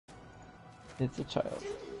It's a child.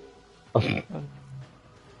 Okay.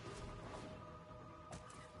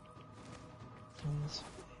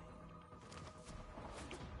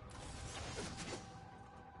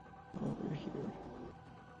 Over here.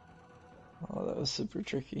 Oh, that was super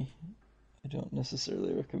tricky. I don't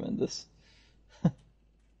necessarily recommend this.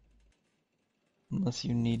 Unless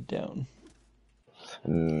you need down.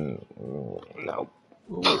 No.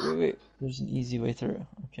 Oh, wait. There's an easy way through.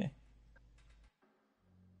 Okay.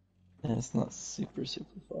 And it's not super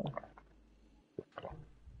far.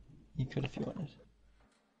 You could if you wanted.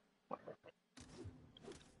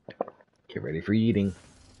 Get ready for eating.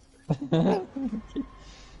 Okay.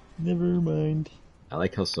 Never mind. I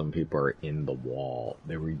like how some people are in the wall.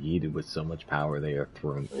 They were yeeted with so much power they are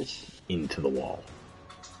thrown into the wall.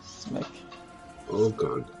 Smack. Oh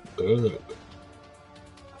god, dang it.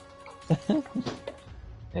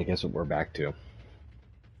 Hey, guess what we're back to?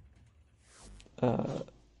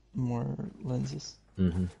 More lenses.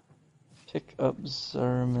 Mm-hmm. Pick up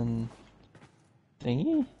Zerman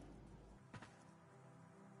thingy?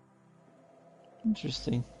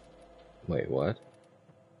 Interesting. Wait, what?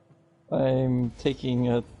 I'm taking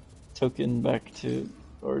a token back to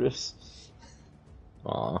Artis.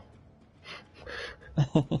 Aw.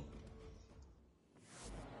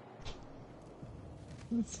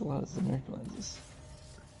 That's a lot of generic lenses.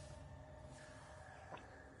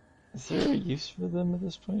 Is there a use for them at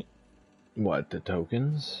this point? What, the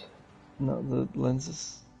tokens? No, the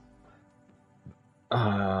lenses.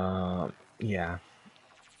 Yeah.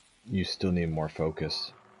 You still need more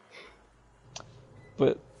focus.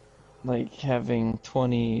 But, like, having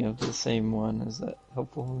 20 of the same one, is that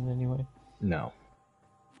helpful in any way? No.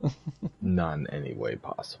 None any way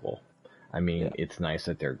possible. I mean, Yeah. It's nice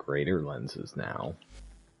that they're greater lenses now.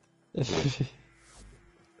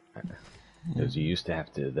 Because you used to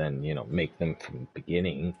have to then, make them from the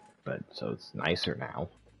beginning, but so it's nicer now.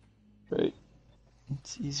 Right.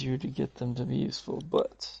 It's easier to get them to be useful,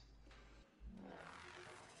 but...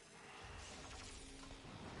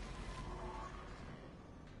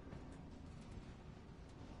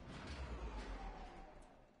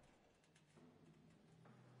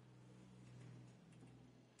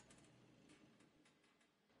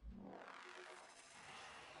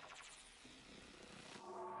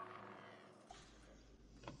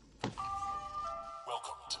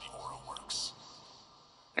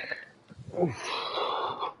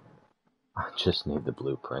 I just need the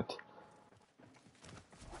blueprint.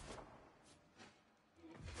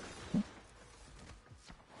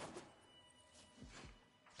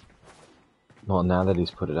 Well, now that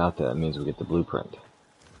he's put it out there, that means we get the blueprint.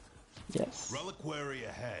 Yes. Reliquary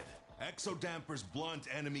ahead. Exodampers blunt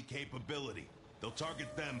enemy capability. They'll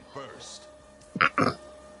target them first. Get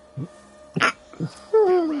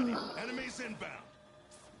ready. Enemies inbound.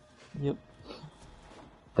 Yep.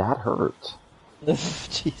 That hurt.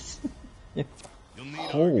 Jeez. Yep. You'll need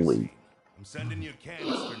Holy. Argosy. I'm sending you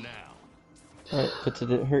canister now. Alright, but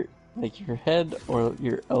did it hurt, like, your head or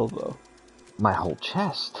your elbow? My whole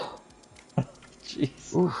chest.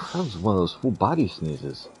 Jeez. Oof, that was one of those full body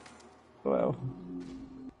sneezes. Wow.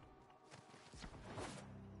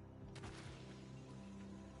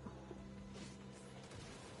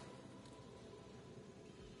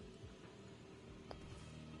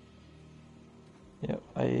 Yep,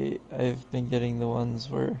 I've been getting the ones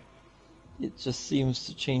where it just seems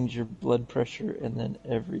to change your blood pressure and then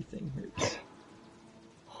everything hurts.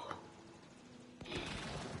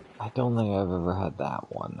 I don't think I've ever had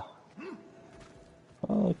that one.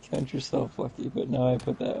 Oh, count yourself lucky, but now I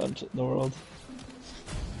put that out in the world.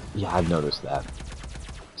 Yeah, I've noticed that.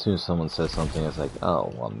 As soon as someone says something, it's like,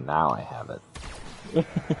 oh, well, now I have it. You're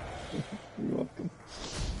welcome.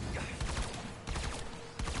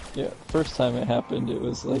 Yeah, first time it happened, it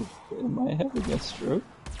was like, am I having a stroke?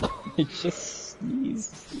 I just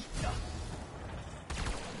sneezed.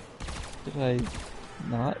 Did I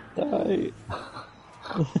not die?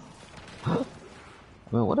 I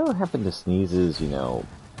mean, whatever happened to sneezes,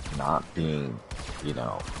 not being,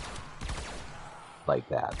 like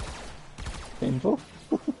that? Painful?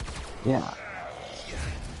 Yeah.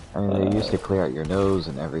 I mean, they used to clear out your nose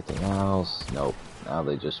and everything else. Nope. Now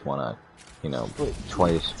they just want to,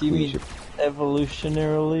 twice Do you squeeze mean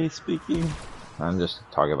evolutionarily speaking? I'm just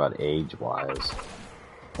talking about age-wise.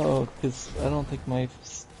 Oh, because I don't think my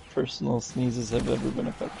personal sneezes have ever been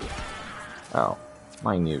affected. Oh,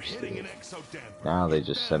 mine used to. Now they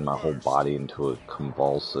just send my whole body into a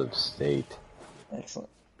convulsive state. Excellent.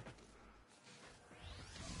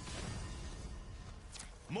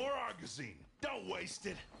 More Argosine. Don't waste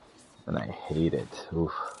it. And I hate it.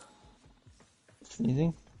 Oof.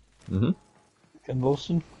 Sneezing? Mm-hmm.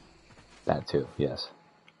 Convulsion? That too, yes.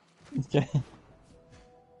 Okay.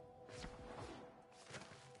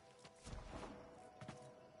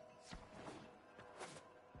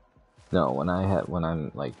 No, when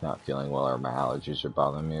I'm like not feeling well or my allergies are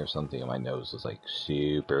bothering me or something and my nose is like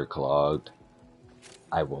super clogged,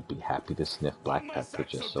 I will be happy to sniff black Unless pepper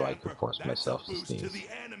just so I could Exodamper, force that's a myself to boost to sneeze. the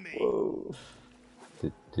enemy. Whoa.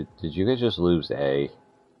 Did you guys just lose A?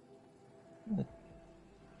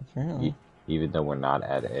 Apparently. Even though we're not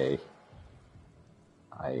at A,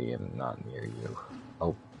 I am not near you.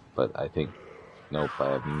 Oh, but I think, nope,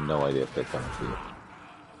 I have no idea if they're coming for you.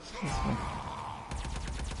 That's fine.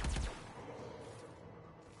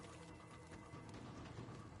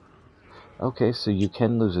 Okay, so you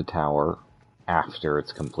can lose a tower after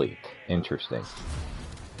it's complete. Interesting.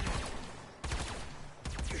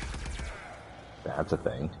 That's a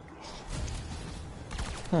thing.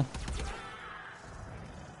 Huh.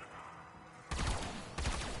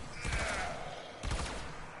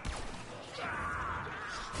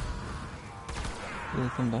 Do they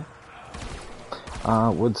come back?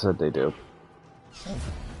 Wood said they do. Oh.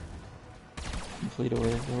 Complete a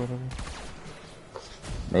wave or whatever.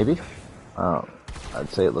 Maybe? I'd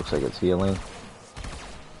say it looks like it's healing.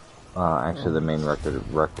 Actually, the main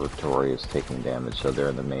repertory is taking damage, so they're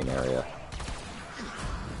in the main area.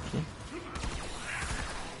 Okay.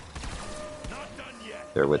 Not done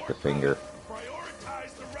yet. They're with the finger.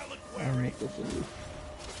 Prioritize the I'll reliquary. make the finger.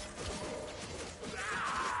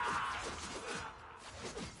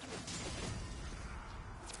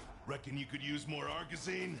 Reckon you could use more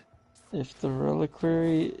Argazine? If the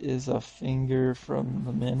reliquary is a finger from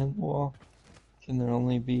the man in the wall, can there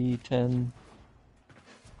only be 10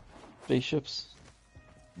 spaceships?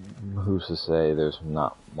 Who's to say there's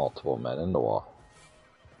not multiple men in the wall?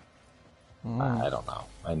 Oh. I don't know.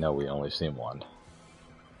 I know we only seen one.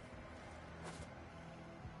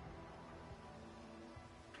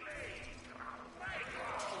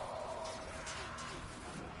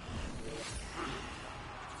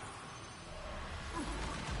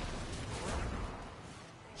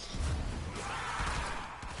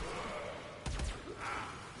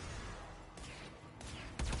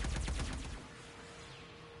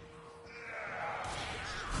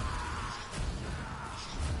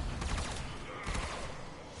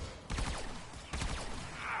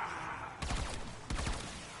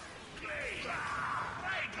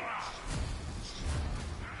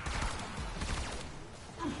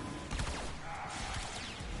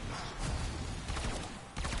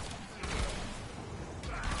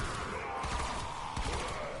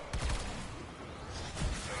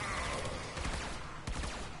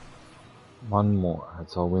 One more.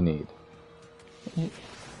 That's all we need.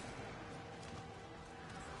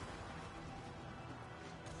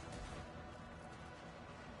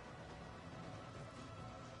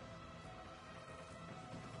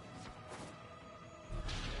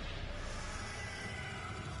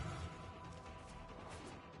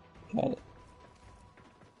 Got it.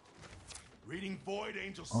 Reading Void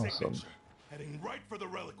Angel's Awesome. signature. Heading right for the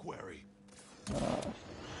reliquary.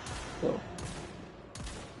 So,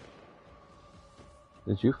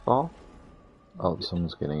 Did you fall? Oh,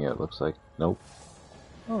 someone's getting it, looks like. Nope.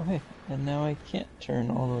 oh hey, and now I can't turn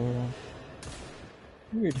all the way around.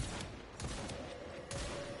 Weird.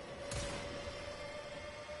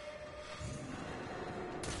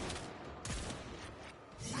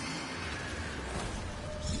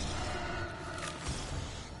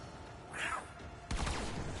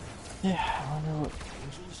 Yeah, I wonder what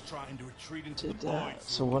Angel is trying to retreat into did the that. void.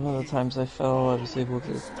 So one of the times I fell, I was able to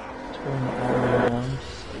turn all the way around.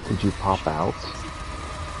 Did you pop out?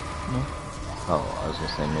 No? Oh, I was gonna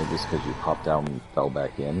say maybe it's because you popped out and fell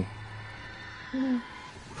back in. I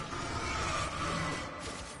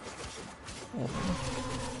don't know.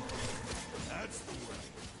 That's the way.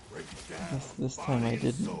 Break it I down. guess this time I Body and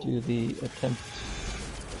didn't soul. do the attempt.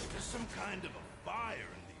 There's some kind of a fire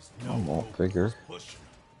in these Oh, no won't figure. pushing.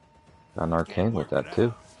 Got an arcane with that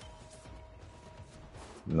too.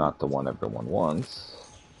 Not the one everyone wants,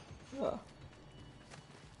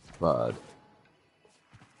 but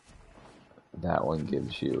that one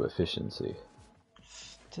gives you efficiency.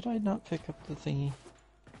 Did I not pick up the thingy?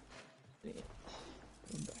 Dang it.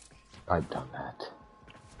 Come back. I've done that.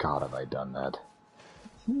 God, have I done that.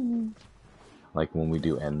 Like when we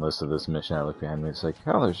do endless of this mission, I look behind me, it's like,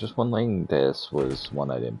 oh, there's just one lane. This was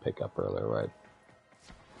one I didn't pick up earlier, right?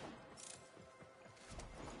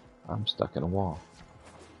 I'm stuck in a wall.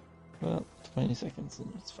 Well, 20 seconds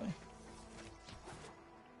and it's fine.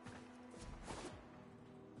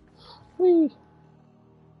 Whee!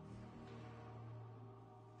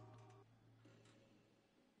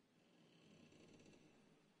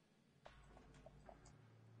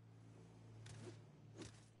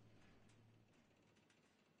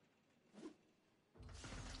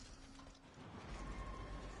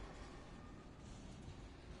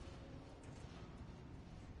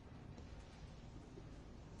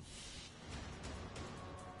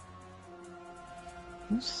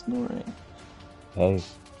 Who's snoring? Hey,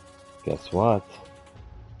 guess what?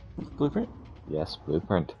 Blueprint? Yes,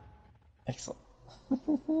 Blueprint. Excellent.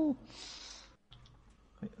 Wait,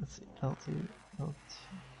 let's see. L2, L2,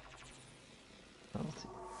 L2,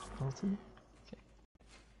 L2.